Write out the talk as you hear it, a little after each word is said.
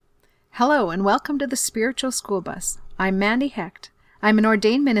Hello and welcome to the Spiritual School Bus. I'm Mandy Hecht. I'm an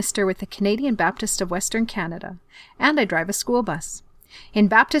ordained minister with the Canadian Baptist of Western Canada, and I drive a school bus. In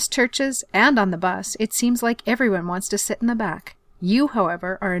Baptist churches and on the bus, it seems like everyone wants to sit in the back. You,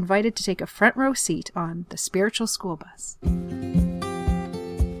 however, are invited to take a front row seat on the Spiritual School Bus.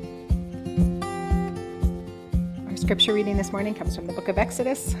 Our scripture reading this morning comes from the book of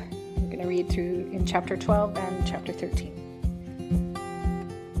Exodus. We're going to read through in chapter 12 and chapter 13.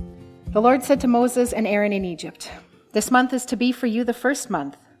 The Lord said to Moses and Aaron in Egypt, "This month is to be for you the first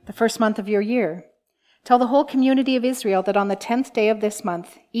month of your year. Tell the whole community of Israel that on the 10th day of this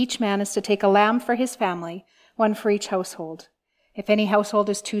month, each man is to take a lamb for his family, one for each household. If any household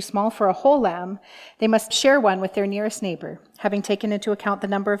is too small for a whole lamb, they must share one with their nearest neighbor, having taken into account the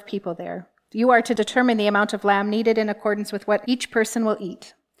number of people there. You are to determine the amount of lamb needed in accordance with what each person will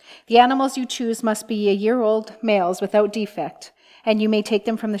eat. The animals you choose must be a year-old males without defect, and you may take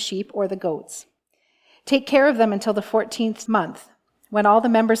them from the sheep or the goats. Take care of them until the 14th month, when all the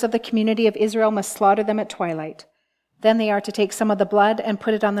members of the community of Israel must slaughter them at twilight. Then they are to take some of the blood and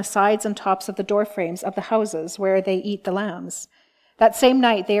put it on the sides and tops of the door frames of the houses where they eat the lambs. That same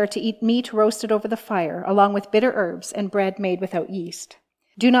night they are to eat meat roasted over the fire, along with bitter herbs and bread made without yeast.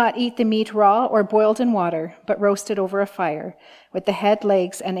 Do not eat the meat raw or boiled in water, but roasted over a fire, with the head,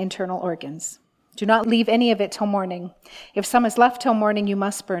 legs, and internal organs. Do not leave any of it till morning. If some is left till morning, you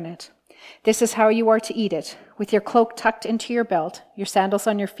must burn it. This is how you are to eat it, with your cloak tucked into your belt, your sandals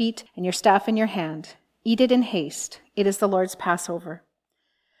on your feet, and your staff in your hand. Eat it in haste. It is the Lord's Passover.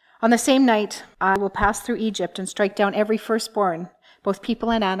 On the same night, I will pass through Egypt and strike down every firstborn, both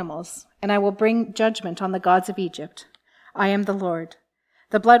people and animals, and I will bring judgment on the gods of Egypt. I am the Lord.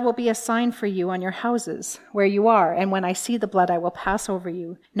 The blood will be a sign for you on your houses, where you are, and when I see the blood, I will pass over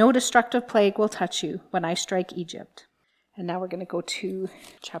you. No destructive plague will touch you when I strike Egypt." And now we're going to go to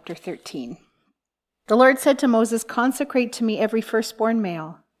chapter 13. The Lord said to Moses, "Consecrate to me every firstborn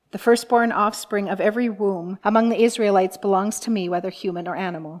male. The firstborn offspring of every womb among the Israelites belongs to me, whether human or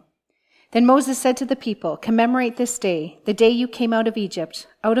animal." Then Moses said to the people, "Commemorate this day, the day you came out of Egypt,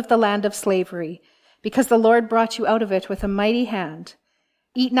 out of the land of slavery, because the Lord brought you out of it with a mighty hand.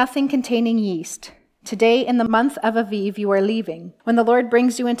 Eat nothing containing yeast. Today, in the month of Aviv, you are leaving, when the Lord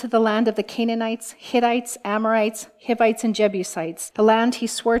brings you into the land of the Canaanites, Hittites, Amorites, Hivites, and Jebusites, the land he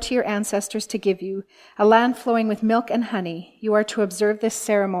swore to your ancestors to give you, a land flowing with milk and honey. You are to observe this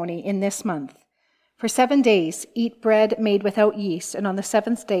ceremony in this month. For 7 days, eat bread made without yeast, and on the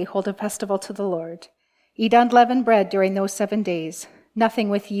 7th day, hold a festival to the Lord. Eat unleavened bread during those 7 days. Nothing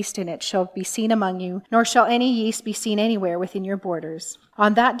with yeast in it shall be seen among you, nor shall any yeast be seen anywhere within your borders.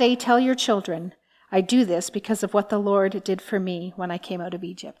 On that day tell your children, I do this because of what the Lord did for me when I came out of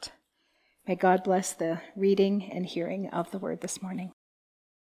Egypt." May God bless the reading and hearing of the word this morning.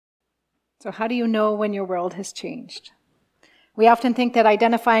 So how do you know when your world has changed? We often think that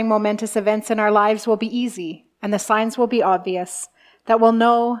identifying momentous events in our lives will be easy, and the signs will be obvious, that we'll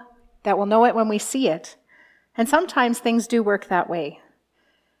know it when we see it. And sometimes things do work that way.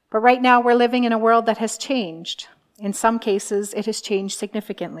 But right now we're living in a world that has changed. In some cases, it has changed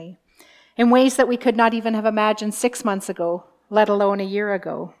significantly, in ways that we could not even have imagined 6 months ago, let alone a year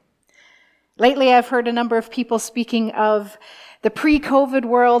ago. Lately, I've heard a number of people speaking of the pre-COVID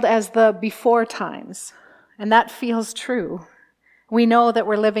world as the before times, and that feels true. We know that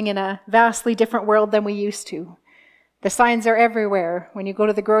we're living in a vastly different world than we used to. The signs are everywhere. When you go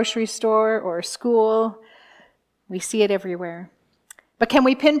to the grocery store or school, we see it everywhere. But can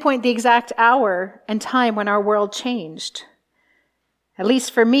we pinpoint the exact hour and time when our world changed? At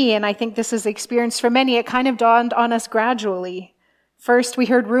least for me, and I think this is experienced for many, it kind of dawned on us gradually. First, we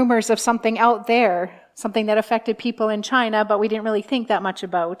heard rumors of something out there, something that affected people in China, but we didn't really think that much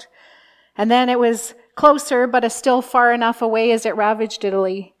about. And then it was closer, but still far enough away as it ravaged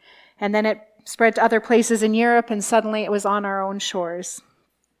Italy. And then it spread to other places in Europe, and suddenly it was on our own shores.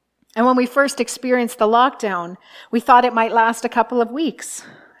 And when we first experienced the lockdown, we thought it might last a couple of weeks,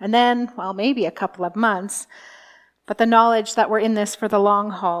 and then, well, maybe a couple of months. But the knowledge that we're in this for the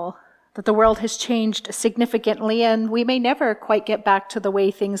long haul, that the world has changed significantly, and we may never quite get back to the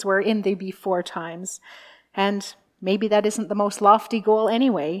way things were in the before times. And maybe that isn't the most lofty goal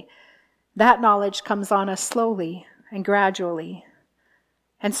anyway. That knowledge comes on us slowly and gradually.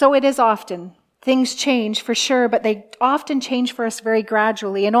 And so it is often. Things change for sure, but they often change for us very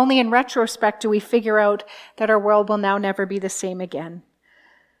gradually, and only in retrospect do we figure out that our world will now never be the same again.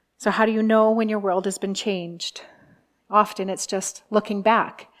 So how do you know when your world has been changed? Often it's just looking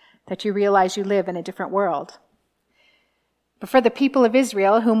back that you realize you live in a different world. But for the people of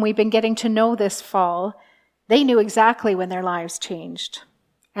Israel, whom we've been getting to know this fall, they knew exactly when their lives changed.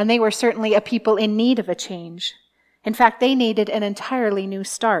 And they were certainly a people in need of a change. In fact, they needed an entirely new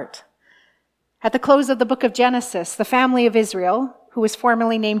start. At the close of the book of Genesis, the family of Israel, who was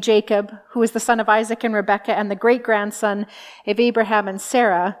formerly named Jacob, who was the son of Isaac and Rebekah and the great-grandson of Abraham and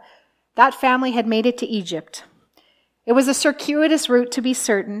Sarah, that family had made it to Egypt. It was a circuitous route, to be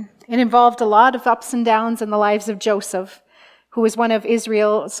certain. It involved a lot of ups and downs in the lives of Joseph, who was one of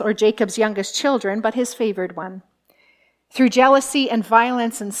Israel's or Jacob's youngest children, but his favored one. Through jealousy and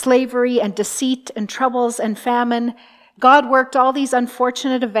violence and slavery and deceit and troubles and famine, God worked all these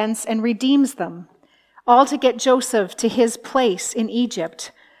unfortunate events and redeems them, all to get Joseph to his place in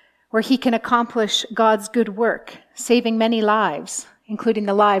Egypt, where he can accomplish God's good work, saving many lives, including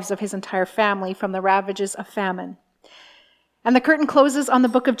the lives of his entire family from the ravages of famine. And the curtain closes on the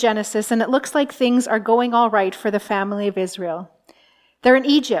book of Genesis, and it looks like things are going all right for the family of Israel. They're in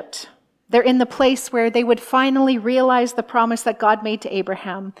Egypt. They're in the place where they would finally realize the promise that God made to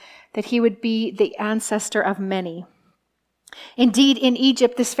Abraham, that he would be the ancestor of many. Indeed, in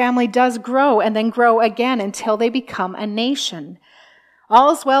Egypt, this family does grow and then grow again until they become a nation.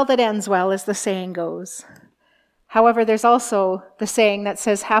 All's well that ends well, as the saying goes. However, there's also the saying that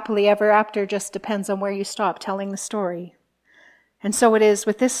says happily ever after just depends on where you stop telling the story. And so it is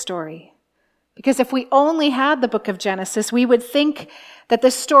with this story. Because if we only had the book of Genesis, we would think that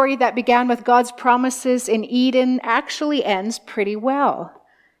the story that began with God's promises in Eden actually ends pretty well.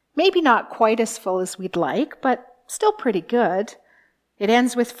 Maybe not quite as full as we'd like, but still pretty good. It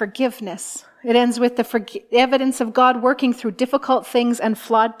ends with forgiveness. It ends with the evidence of God working through difficult things and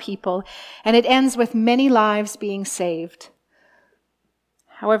flawed people. And it ends with many lives being saved.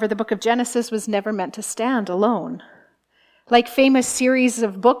 However, the book of Genesis was never meant to stand alone. Like famous series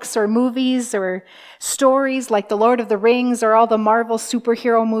of books or movies or stories like The Lord of the Rings or all the Marvel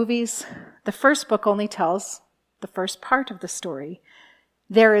superhero movies, the first book only tells the first part of the story.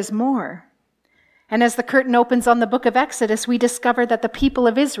 There is more. And as the curtain opens on the book of Exodus, we discover that the people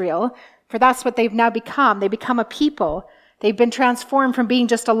of Israel, for that's what they've now become, they become a people. They've been transformed from being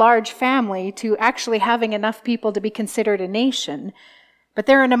just a large family to actually having enough people to be considered a nation. But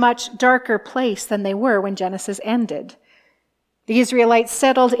they're in a much darker place than they were when Genesis ended. The Israelites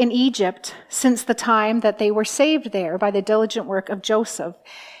settled in Egypt since the time that they were saved there by the diligent work of Joseph.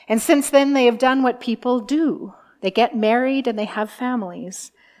 And since then, they have done what people do. They get married and they have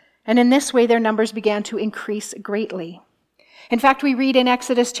families. And in this way, their numbers began to increase greatly. In fact, we read in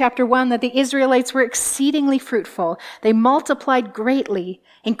Exodus chapter 1 that the Israelites were exceedingly fruitful. They multiplied greatly,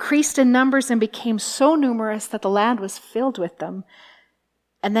 increased in numbers, and became so numerous that the land was filled with them.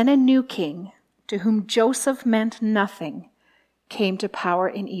 And then a new king, to whom Joseph meant nothing, came to power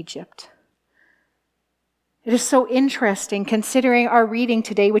in Egypt. It is so interesting, considering our reading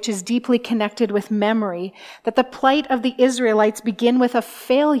today, which is deeply connected with memory, that the plight of the Israelites begin with a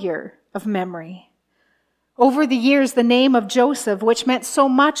failure of memory. Over the years, the name of Joseph, which meant so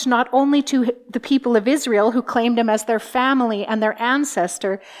much not only to the people of Israel, who claimed him as their family and their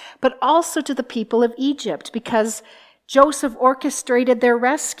ancestor, but also to the people of Egypt, because Joseph orchestrated their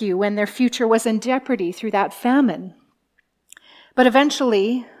rescue when their future was in jeopardy through that famine. But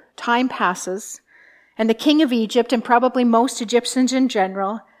eventually, time passes, and the king of Egypt, and probably most Egyptians in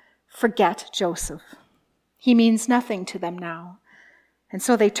general, forget Joseph. He means nothing to them now. And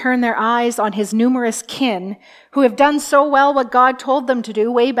so they turn their eyes on his numerous kin, who have done so well what God told them to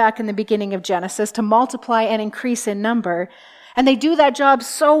do way back in the beginning of Genesis, to multiply and increase in number. And they do that job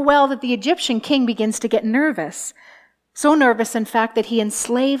so well that the Egyptian king begins to get nervous. So nervous, in fact, that he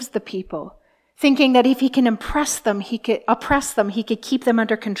enslaves the people, thinking that if he can oppress them, he could keep them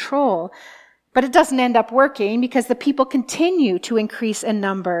under control. But it doesn't end up working because the people continue to increase in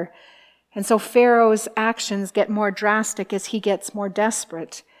number. And so Pharaoh's actions get more drastic as he gets more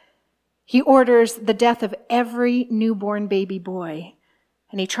desperate. He orders the death of every newborn baby boy.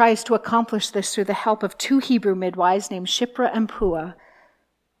 And he tries to accomplish this through the help of 2 Hebrew midwives named Shiphrah and Puah.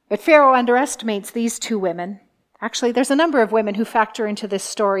 But Pharaoh underestimates these 2 women. Actually, there's a number of women who factor into this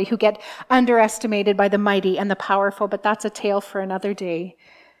story who get underestimated by the mighty and the powerful, but that's a tale for another day.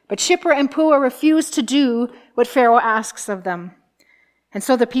 But Shiphrah and Puah refuse to do what Pharaoh asks of them. And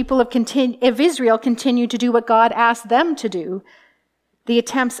so the people of Israel continue to do what God asked them to do. The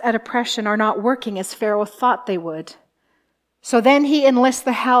attempts at oppression are not working as Pharaoh thought they would. So then he enlists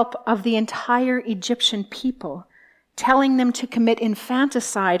the help of the entire Egyptian people, telling them to commit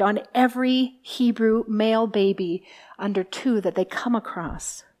infanticide on every Hebrew male baby under 2 that they come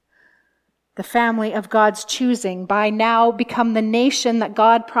across. The family of God's choosing, by now become the nation that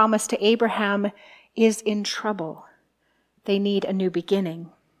God promised to Abraham, is in trouble. They need a new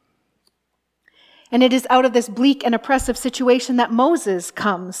beginning. And it is out of this bleak and oppressive situation that Moses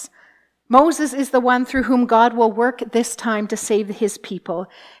comes. Moses is the one through whom God will work this time to save his people,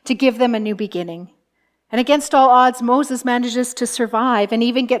 to give them a new beginning. And against all odds, Moses manages to survive and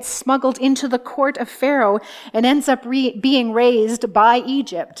even gets smuggled into the court of Pharaoh and ends up being raised by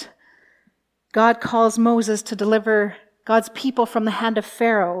Egypt. God calls Moses to deliver God's people from the hand of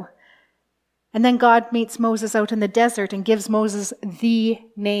Pharaoh. And then God meets Moses out in the desert and gives Moses the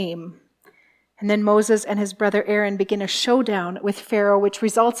name. And then Moses and his brother Aaron begin a showdown with Pharaoh, which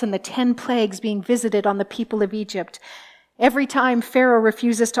results in the 10 plagues being visited on the people of Egypt. Every time Pharaoh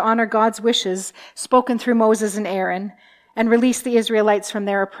refuses to honor God's wishes spoken through Moses and Aaron and release the Israelites from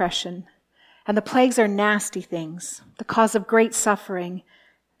their oppression. And the plagues are nasty things, the cause of great suffering.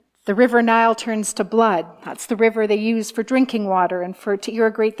 The river Nile turns to blood. That's the river they use for drinking water and to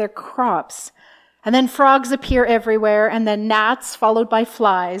irrigate their crops. And then frogs appear everywhere, and then gnats followed by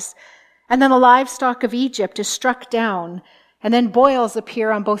flies. And then the livestock of Egypt is struck down, and then boils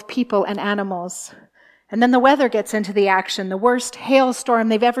appear on both people and animals. And then the weather gets into the action. The worst hailstorm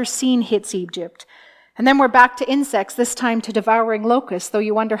they've ever seen hits Egypt. And then we're back to insects, this time to devouring locusts, though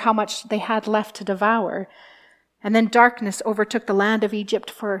you wonder how much they had left to devour. And then darkness overtook the land of Egypt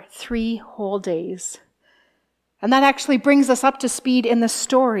for 3 whole days. And that actually brings us up to speed in the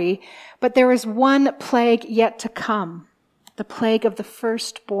story, but there is one plague yet to come. The plague of the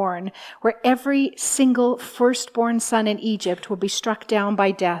firstborn, where every single firstborn son in Egypt will be struck down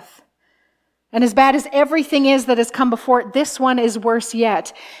by death. And as bad as everything is that has come before it, this one is worse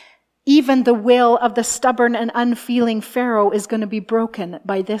yet. Even the will of the stubborn and unfeeling Pharaoh is going to be broken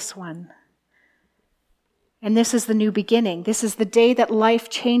by this one. And this is the new beginning. This is the day that life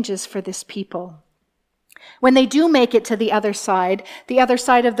changes for this people. When they do make it to the other side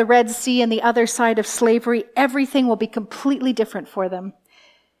of the Red Sea and the other side of slavery, everything will be completely different for them.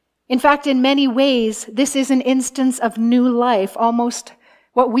 In fact, in many ways, this is an instance of new life, almost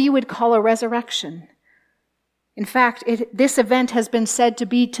what we would call a resurrection. In fact, this event has been said to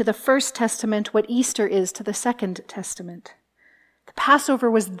be to the First Testament what Easter is to the Second Testament. The Passover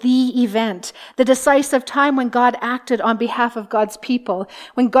was the event, the decisive time when God acted on behalf of God's people,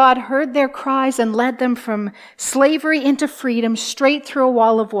 when God heard their cries and led them from slavery into freedom straight through a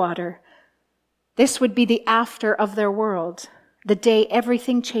wall of water. This would be the after of their world, the day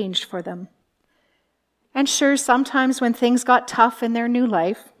everything changed for them. And sure, sometimes when things got tough in their new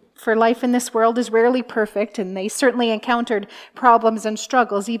life, for life in this world is rarely perfect, and they certainly encountered problems and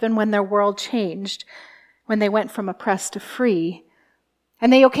struggles even when their world changed, when they went from oppressed to free.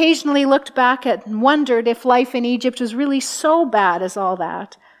 And they occasionally looked back and wondered if life in Egypt was really so bad as all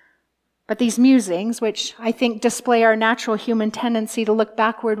that. But these musings, which I think display our natural human tendency to look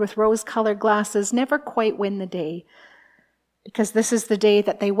backward with rose-colored glasses, never quite win the day. Because this is the day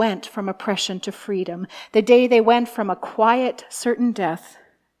that they went from oppression to freedom, the day they went from a quiet, certain death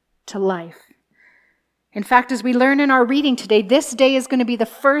to life. In fact, as we learn in our reading today, this day is going to be the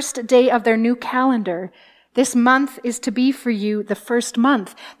first day of their new calendar. This month is to be for you the first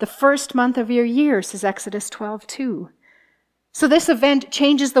month of your year, says Exodus 12:2. So this event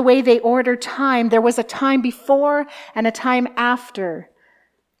changes the way they order time. There was a time before and a time after,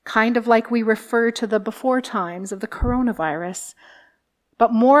 kind of like we refer to the before times of the coronavirus,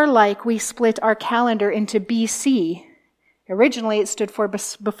 but more like we split our calendar into BC. Originally it stood for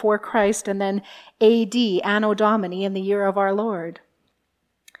before Christ, and then AD, Anno Domini, in the year of our Lord.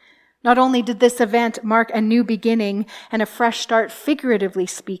 Not only did this event mark a new beginning and a fresh start figuratively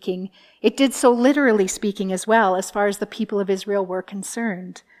speaking, it did so literally speaking as well, as far as the people of Israel were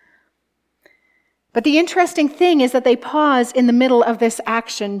concerned. But the interesting thing is that they pause in the middle of this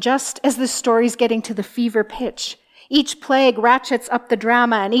action, just as the story's getting to the fever pitch. Each plague ratchets up the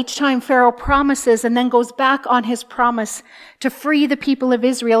drama, and each time Pharaoh promises and then goes back on his promise to free the people of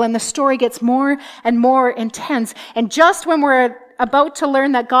Israel, and the story gets more and more intense. And just when we're about to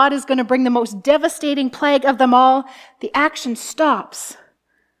learn that God is going to bring the most devastating plague of them all, the action stops.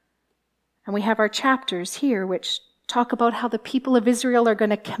 And we have our chapters here which talk about how the people of Israel are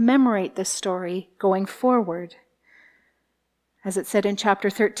going to commemorate this story going forward. As it said in chapter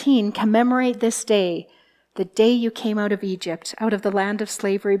 13, commemorate this day, the day you came out of Egypt, out of the land of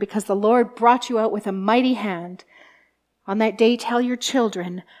slavery, because the Lord brought you out with a mighty hand. On that day, tell your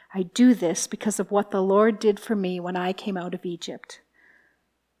children, I do this because of what the Lord did for me when I came out of Egypt.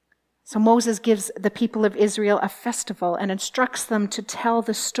 So Moses gives the people of Israel a festival and instructs them to tell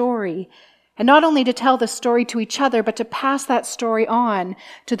the story. And not only to tell the story to each other, but to pass that story on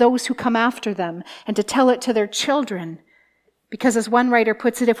to those who come after them and to tell it to their children. Because as one writer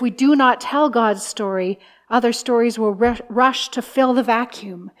puts it, if we do not tell God's story, Other stories will rush to fill the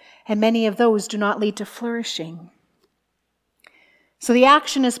vacuum, and many of those do not lead to flourishing. So the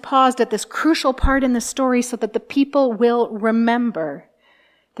action is paused at this crucial part in the story so that the people will remember.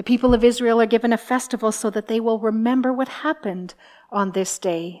 The people of Israel are given a festival so that they will remember what happened on this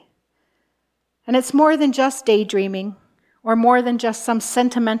day. And it's more than just daydreaming or more than just some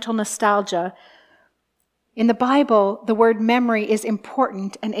sentimental nostalgia. In the Bible, the word memory is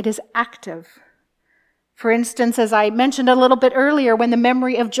important and it is active. For instance, as I mentioned a little bit earlier, when the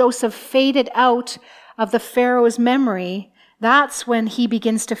memory of Joseph faded out of the Pharaoh's memory, that's when he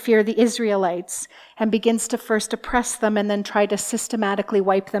begins to fear the Israelites and begins to first oppress them and then try to systematically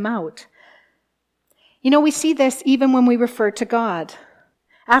wipe them out. We see this even when we refer to God.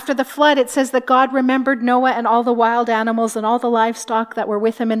 After the flood, it says that God remembered Noah and all the wild animals and all the livestock that were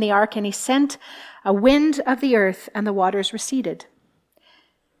with him in the ark, and he sent a wind of the earth and the waters receded.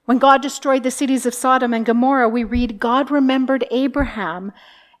 When God destroyed the cities of Sodom and Gomorrah, we read, God remembered Abraham,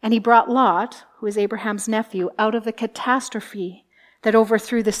 and he brought Lot, who is Abraham's nephew, out of the catastrophe that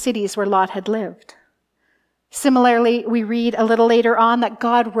overthrew the cities where Lot had lived. Similarly, we read a little later on that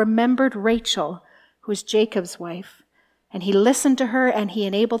God remembered Rachel, who is Jacob's wife, and he listened to her and he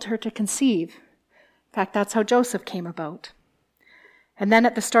enabled her to conceive. In fact, that's how Joseph came about. And then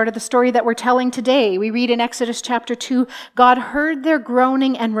at the start of the story that we're telling today, we read in Exodus chapter 2, God heard their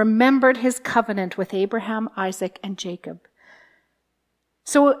groaning and remembered his covenant with Abraham, Isaac, and Jacob.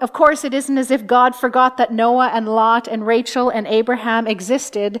 So, of course, it isn't as if God forgot that Noah and Lot and Rachel and Abraham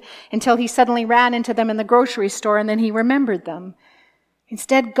existed until he suddenly ran into them in the grocery store and then he remembered them.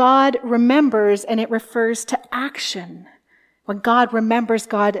 Instead, God remembers, and it refers to action. When God remembers,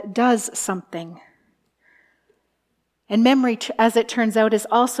 God does something. And memory, as it turns out, is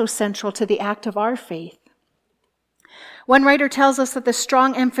also central to the act of our faith. One writer tells us that the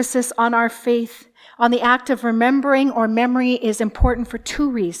strong emphasis on our faith, on the act of remembering or memory, is important for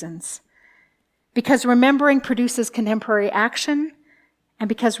two reasons. Because remembering produces contemporary action, and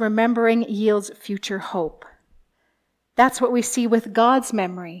because remembering yields future hope. That's what we see with God's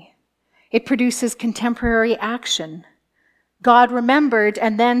memory. It produces contemporary action. God remembered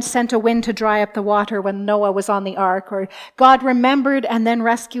and then sent a wind to dry up the water when Noah was on the ark, or God remembered and then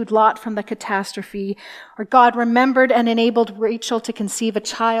rescued Lot from the catastrophe, or God remembered and enabled Rachel to conceive a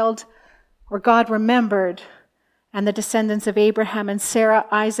child, or God remembered and the descendants of Abraham and Sarah,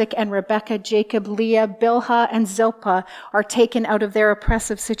 Isaac and Rebekah, Jacob, Leah, Bilhah and Zilpah are taken out of their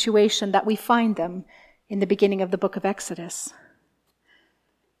oppressive situation that we find them in the beginning of the book of Exodus.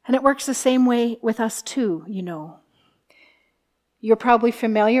 And it works the same way with us too, You're probably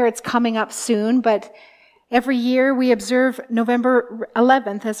familiar, it's coming up soon, but every year we observe November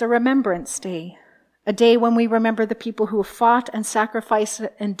 11th as a Remembrance Day, a day when we remember the people who have fought and sacrificed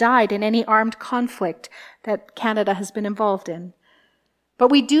and died in any armed conflict that Canada has been involved in. But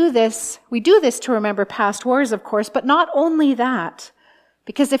we do this to remember past wars, of course, but not only that,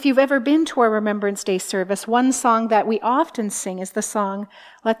 because if you've ever been to our Remembrance Day service, one song that we often sing is the song,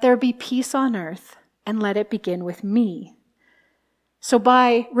 "Let there be peace on earth, and let it begin with me." So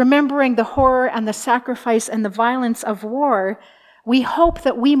by remembering the horror and the sacrifice and the violence of war, we hope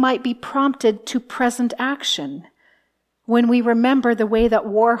that we might be prompted to present action. When we remember the way that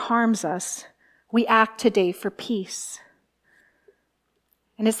war harms us, we act today for peace.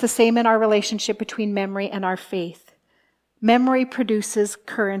 And it's the same in our relationship between memory and our faith. Memory produces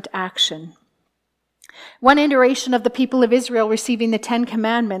current action. One iteration of the people of Israel receiving the 10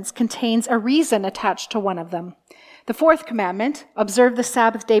 Commandments contains a reason attached to one of them. The 4th commandment, observe the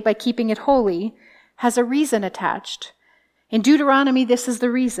Sabbath day by keeping it holy, has a reason attached. In Deuteronomy, this is the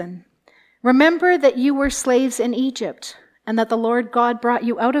reason. Remember that you were slaves in Egypt, and that the Lord God brought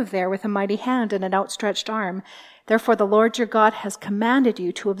you out of there with a mighty hand and an outstretched arm. Therefore the Lord your God has commanded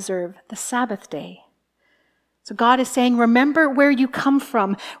you to observe the Sabbath day. So God is saying, remember where you come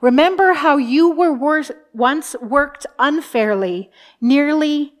from. Remember how you were once worked unfairly,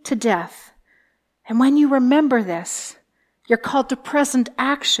 nearly to death. And when you remember this, you're called to present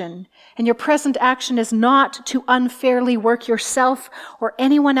action. And your present action is not to unfairly work yourself or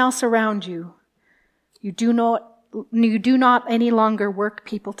anyone else around you. You do not any longer work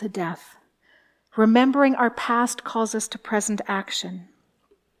people to death. Remembering our past calls us to present action.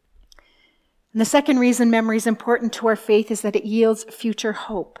 And the second reason memory is important to our faith is that it yields future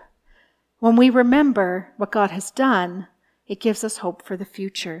hope. When we remember what God has done, it gives us hope for the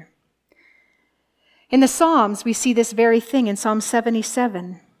future. In the Psalms, we see this very thing in Psalm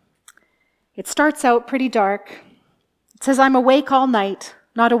 77. It starts out pretty dark. It says, I'm awake all night,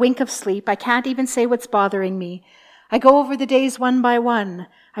 not a wink of sleep. I can't even say what's bothering me. I go over the days one by one.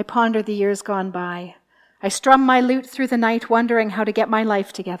 I ponder the years gone by. I strum my lute through the night, wondering how to get my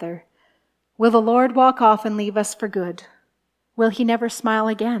life together. Will the Lord walk off and leave us for good? Will he never smile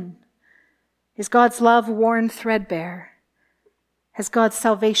again? Is God's love worn threadbare? Has God's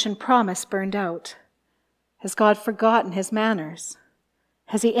salvation promise burned out? Has God forgotten his manners?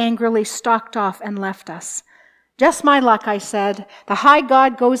 Has he angrily stalked off and left us? Just my luck, I said. The high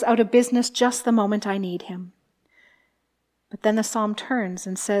God goes out of business just the moment I need him. But then the psalm turns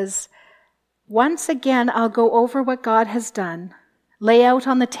and says, once again I'll go over what God has done, lay out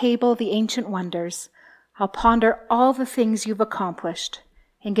on the table the ancient wonders. I'll ponder all the things you've accomplished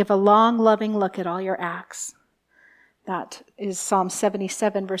and give a long, loving look at all your acts. That is Psalm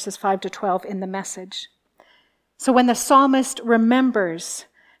 77, verses 5 to 12 in the Message. So when the psalmist remembers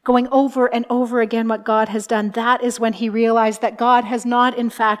going over and over again what God has done, that is when he realized that God has not, in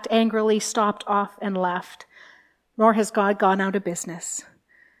fact, angrily stopped off and left, nor has God gone out of business.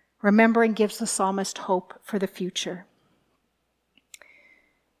 Remembering gives the psalmist hope for the future.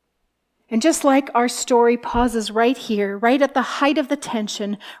 And just like our story pauses right here, right at the height of the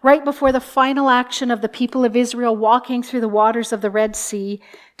tension, right before the final action of the people of Israel walking through the waters of the Red Sea,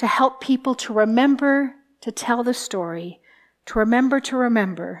 to help people to remember to tell the story, to remember, to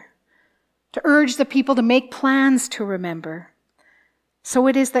urge the people to make plans to remember. So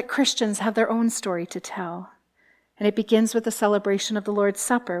it is that Christians have their own story to tell. And it begins with the celebration of the Lord's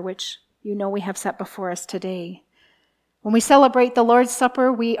Supper, which you know we have set before us today. When we celebrate the Lord's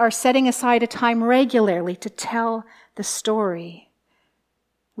Supper, we are setting aside a time regularly to tell the story.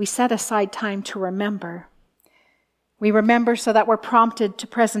 We set aside time to remember. We remember so that we're prompted to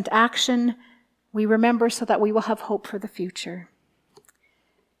present action. We remember so that we will have hope for the future.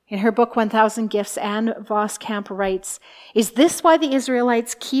 In her book, 1,000 Gifts, Anne Voskamp writes, "Is this why the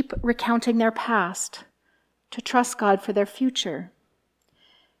Israelites keep recounting their past? To trust God for their future."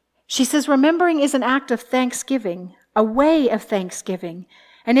 She says, remembering is an act of thanksgiving, a way of thanksgiving.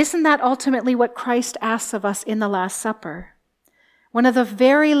 And isn't that ultimately what Christ asks of us in the Last Supper? One of the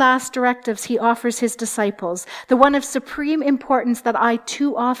very last directives he offers his disciples, the one of supreme importance that I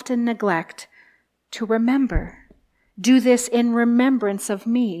too often neglect, to remember. Do this in remembrance of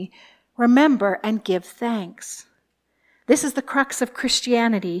me. Remember and give thanks. This is the crux of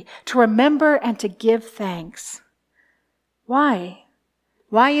Christianity, to remember and to give thanks. Why?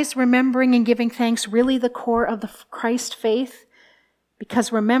 Why is remembering and giving thanks really the core of the Christ faith?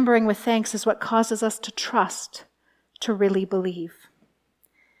 Because remembering with thanks is what causes us to trust, to really believe.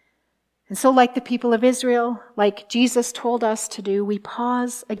 And so like the people of Israel, like Jesus told us to do, we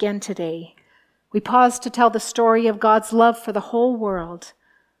pause again today. We pause to tell the story of God's love for the whole world,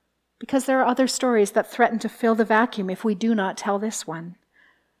 because there are other stories that threaten to fill the vacuum if we do not tell this one.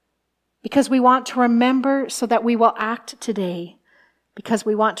 Because we want to remember so that we will act today. Because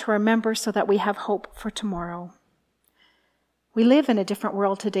we want to remember so that we have hope for tomorrow. We live in a different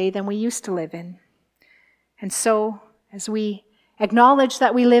world today than we used to live in. And so, as we acknowledge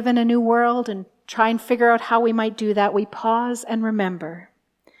that we live in a new world and try and figure out how we might do that, we pause and remember.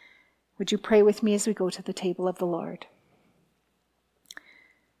 Would you pray with me as we go to the table of the Lord?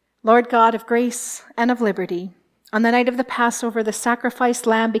 Lord God of grace and of liberty, on the night of the Passover, the sacrificed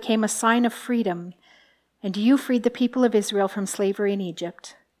lamb became a sign of freedom, and you freed the people of Israel from slavery in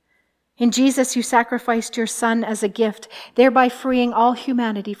Egypt. In Jesus, you sacrificed your Son as a gift, thereby freeing all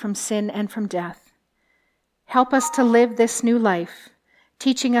humanity from sin and from death. Help us to live this new life,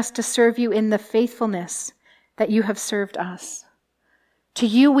 teaching us to serve you in the faithfulness that you have served us. To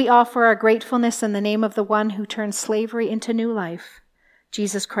you we offer our gratefulness in the name of the one who turned slavery into new life,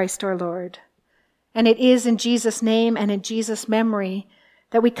 Jesus Christ our Lord. And it is in Jesus' name and in Jesus' memory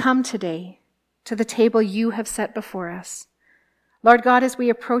that we come today to the table you have set before us. Lord God, as we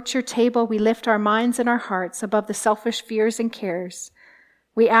approach your table, we lift our minds and our hearts above the selfish fears and cares.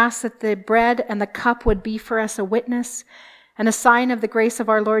 We ask that the bread and the cup would be for us a witness and a sign of the grace of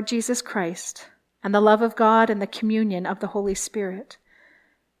our Lord Jesus Christ and the love of God and the communion of the Holy Spirit.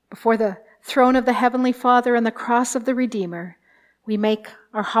 Before the throne of the Heavenly Father and the cross of the Redeemer, we make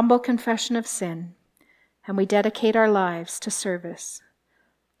our humble confession of sin, and we dedicate our lives to service.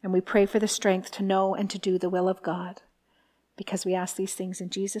 And we pray for the strength to know and to do the will of God, because we ask these things in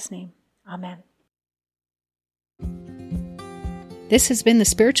Jesus' name. Amen. This has been the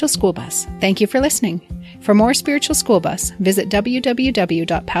Spiritual School Bus. Thank you for listening. For more Spiritual School Bus, visit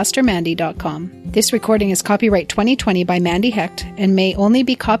www.pastormandy.com. This recording is copyright 2020 by Mandy Hecht and may only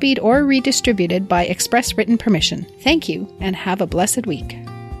be copied or redistributed by express written permission. Thank you, and have a blessed week.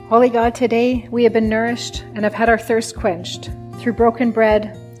 Holy God, today we have been nourished and have had our thirst quenched through broken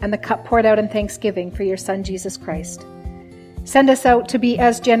bread and the cup poured out in thanksgiving for your Son, Jesus Christ. Send us out to be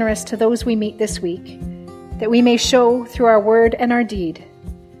as generous to those we meet this week, that we may show through our word and our deed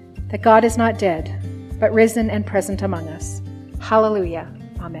that God is not dead, but risen and present among us. Hallelujah.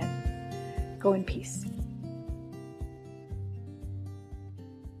 Amen. Go in peace.